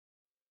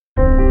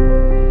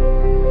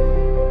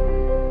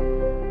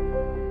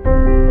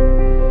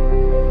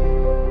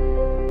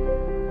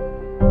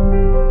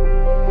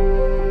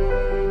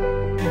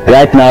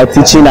Right now,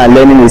 teaching and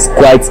learning is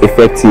quite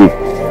effective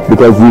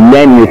because we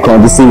learn in a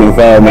conducive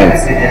environment.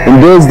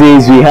 In those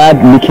days, we had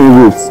leaking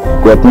roofs,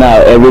 but now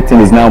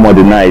everything is now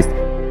modernized.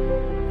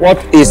 What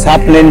is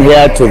happening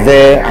here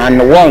today,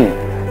 and one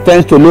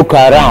tends to look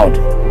around,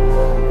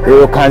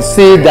 you can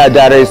see that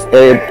there is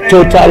a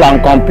total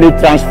and complete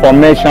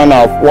transformation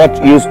of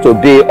what used to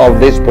be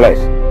of this place.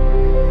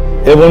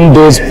 Even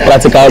those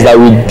practicals that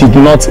we did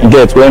not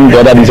get when the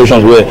other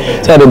administrations were,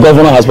 so the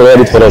governor has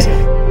provided for us.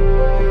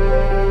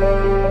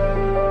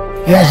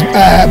 He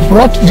has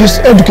brought this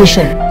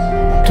education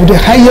to the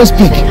highest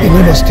peak in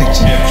Imo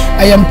State.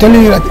 I am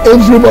telling you that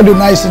everybody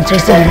now is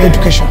interested in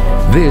education.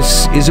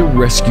 This is a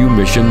rescue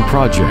mission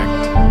project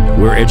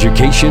where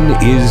education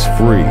is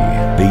free.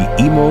 The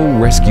Imo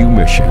Rescue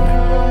Mission.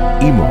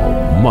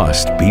 Imo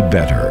must be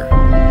better.